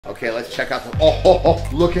Okay, let's check out the, oh,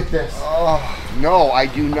 look at this. Oh, no, I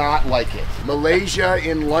do not like it. Malaysia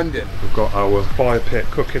in London. We've got our fire pit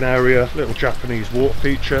cooking area, little Japanese water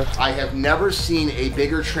feature. I have never seen a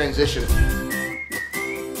bigger transition.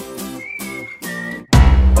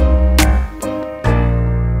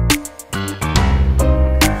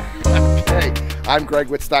 I'm Greg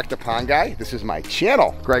Wittstock, the Pond Guy. This is my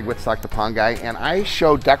channel, Greg Wittstock, the Pond Guy, and I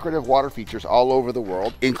show decorative water features all over the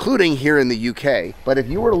world, including here in the UK. But if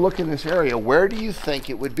you were to look in this area, where do you think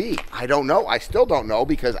it would be? I don't know. I still don't know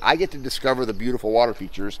because I get to discover the beautiful water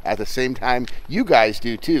features at the same time you guys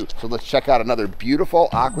do too. So let's check out another beautiful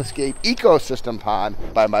Aquascape ecosystem pond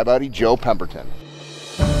by my buddy Joe Pemberton.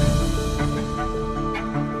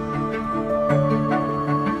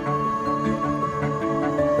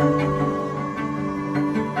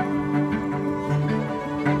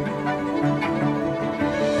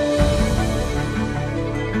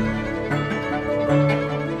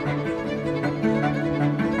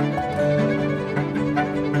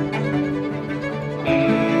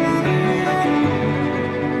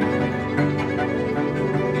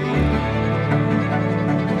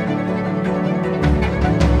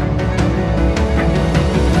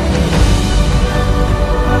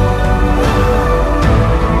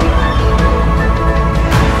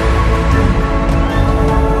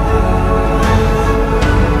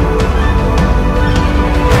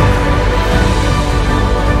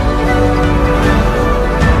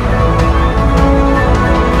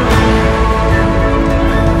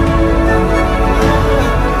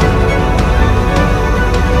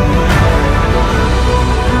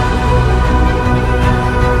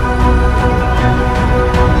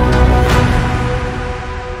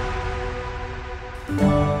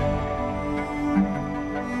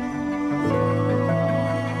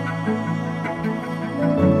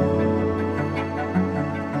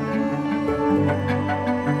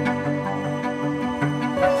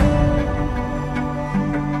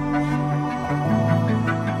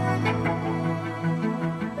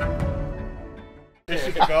 This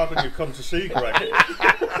is the garden you've come to see, Greg.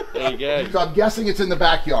 There you go. So I'm guessing it's in the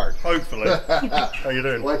backyard. Hopefully. How you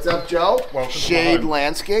doing? What's up, Joe? Welcome Shade home.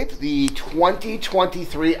 Landscape, the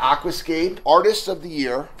 2023 Aquascape Artist of the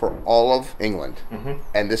Year for all of England.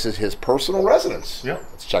 And this is his personal residence. Yeah.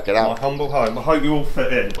 Let's check it My out. humble home. I hope you all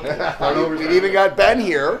fit in. We've even got Ben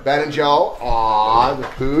here. Ben and Joe. Aw, the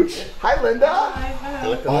pooch. Hi, Linda.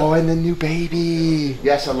 Hi. Oh, and the new baby.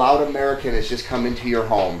 Yes, a loud American has just come into your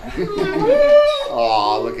home.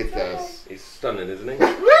 Aw, look at this. He's stunning, isn't he?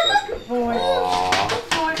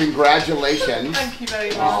 Aw. Congratulations. Thank you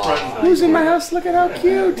very much. Who's in my house? Look at how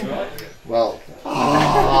cute. Well,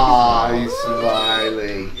 he's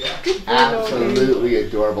smiling. Absolutely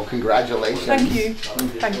adorable. Congratulations. Thank you.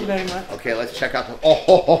 Thank you very much. Okay, let's check out the,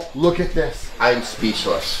 oh, look at this. I'm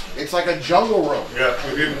speechless. It's like a jungle room. Yeah,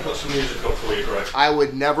 we've even put some music up for you, Greg. I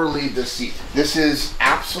would never leave this seat. This is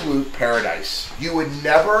absolute paradise. You would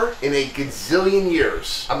never, in a gazillion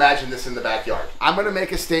years, imagine this in the backyard. I'm gonna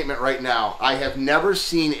make a statement right now. I have never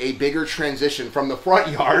seen a bigger transition from the front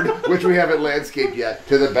yard, which we haven't landscaped yet,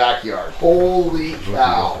 to the backyard. Holy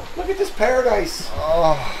cow. Look at this paradise.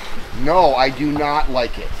 Oh, no, I do not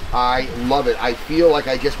like it. I love it. I feel like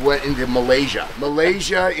I just went into Malaysia.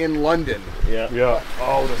 Malaysia in London. Yeah.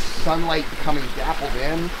 Oh, the sunlight coming dappled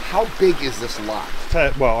in. How big is this lot?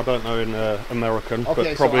 Well, I don't know in American, Okay,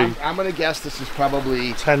 but probably so I'm going to guess this is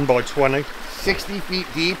probably 10 by 20. 60 feet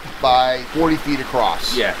deep by 40 feet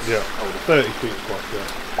across. Yes. Yeah, 30 feet across, yeah.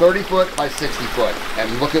 30 foot by 60 foot.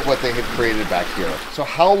 And look at what they have created back here. So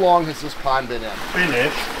how long has this pond been in?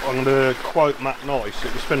 Finished, I'm going to quote Matt Nice,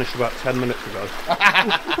 it was finished about 10 minutes ago.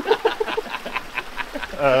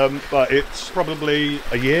 But it's probably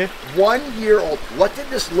a year. 1 year old. What did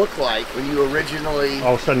this look like when you originally...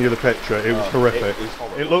 I'll send you the picture, it was horrific.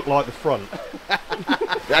 It looked like the front.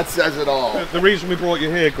 That says it all. The reason we brought you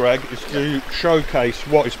here, Greg, is to showcase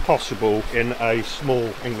what is possible in a small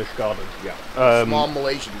English garden. Yeah. Small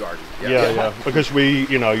Malaysian garden. Yeah. Because you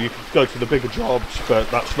can go to the bigger jobs, but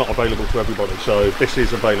that's not available to everybody. So this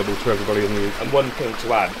is available to everybody in the UK. And one thing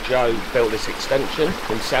to add, Joe built this extension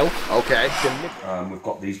himself. Okay. We've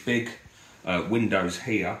got these big windows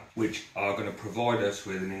here, which are going to provide us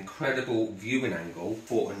with an incredible viewing angle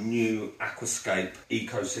for a new aquascape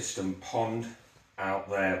ecosystem pond out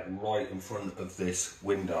there right in front of this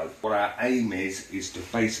window. What our aim is to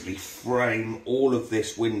basically frame all of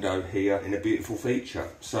this window here in a beautiful feature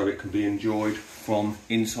so it can be enjoyed from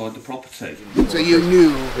inside the property. So you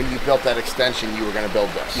knew when you built that extension you were going to build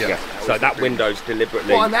this? Yeah. So that window's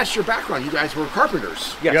deliberately... Well, and that's your background. You guys were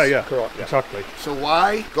carpenters. Yes. Yeah, correct. Yeah. Exactly. So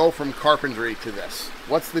why go from carpentry to this?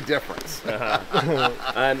 What's the difference?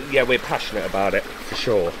 Yeah, we're passionate about it, for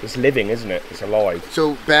sure. It's living, isn't it? It's alive.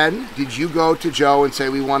 So, Ben, did you go to Joe and say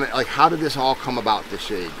we want to, like, how did this all come about, this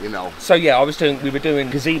shade, you know? So yeah, we were doing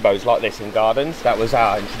gazebos like this in gardens. That was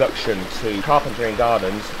our introduction to carpentry in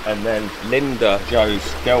gardens. And then Linda,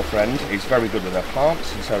 Joe's girlfriend, is very good with her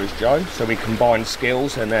plants, and so is Joe. So we combined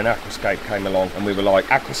skills, and then Aquascape came along, and we were like,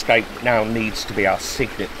 Aquascape now needs to be our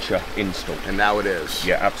signature install. And now it is.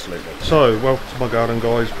 Yeah, absolutely. So, welcome to my garden,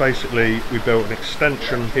 guys. Basically, we built an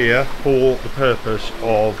extension here for the purpose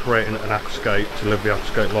of creating an aquascape to live the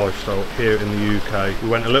aquascape lifestyle here in the UK. We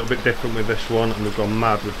went a little bit different with this one, and we've gone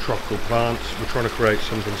mad with tropical plants. We're trying to create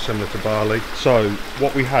something similar to barley. So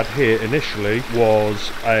what we had here initially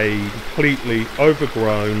was a completely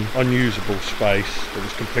overgrown, unusable space that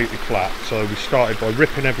was completely flat. So we started by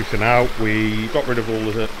ripping everything out. We got rid of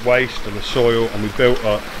all the waste and the soil, and we built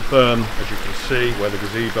up a berm, as you can see, where the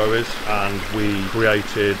gazebo is, and we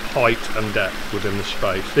created height and depth within the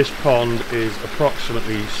space. This pond is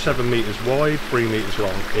approximately 7 meters wide, 3 meters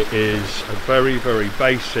long. It is a very, very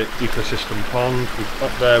basic ecosystem pond.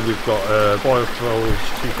 Up there we've got a biofuels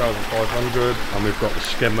 2500, and we've got the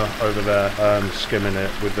skimmer over there skimming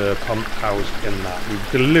it with the pump housed in that.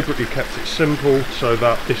 We've deliberately kept it simple so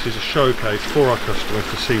that this is a showcase for our customers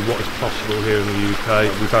to see what is possible here in the UK.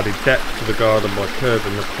 We've added depth to the garden by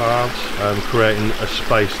curving the paths, creating a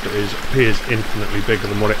space that appears infinitely bigger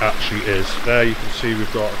than what it actually is. There you can see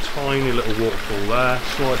we've got a tiny little waterfall there,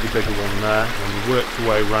 slightly bigger one there, and we worked our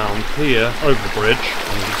way round here over the bridge,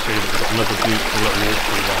 and you can see that we've got another beautiful little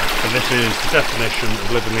waterfall there. So this is the definition of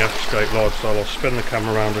living the aquascape lifestyle. I'll spin the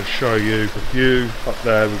camera around and show you the view. Up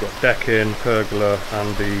there we've got decking, pergola,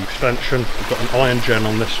 and the extension. We've got an iron gen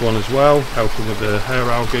on this one as well, helping with the hair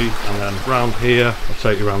algae. And then round here, I'll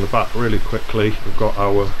take you around the back really quickly. We've got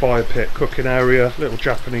our fire pit cooking area, little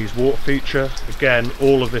Japanese water feature. Again,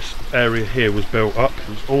 all of this area here was built up. It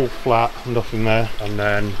was all flat, nothing there. And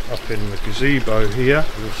then up in the gazebo here,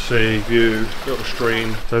 you'll see view, little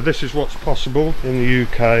stream. So this is what's possible in the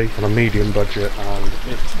UK on a medium budget, and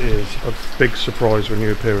it is a big surprise when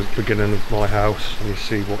you appear at the beginning of my house and you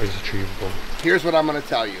see what is achievable. Here's what I'm going to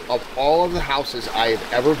tell you. Of all of the houses I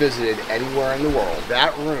have ever visited anywhere in the world,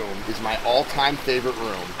 that room is my all-time favorite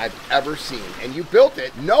room I've ever seen. And you built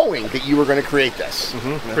it knowing that you were going to create this.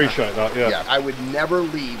 Appreciate that, yeah. I would never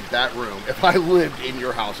leave that room if I lived in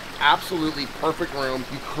your house. Absolutely perfect room.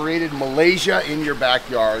 You created Malaysia in your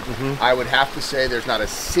backyard. I would have to say there's not a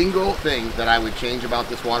single thing that I would change about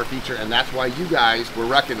this water feature, and that's why you guys were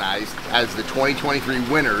recognized as the 2023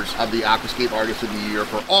 winners of the Aquascape Artist of the Year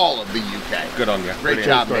for all of the UK. Good on you. Great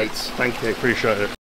job, mates. Thank you. Appreciate it.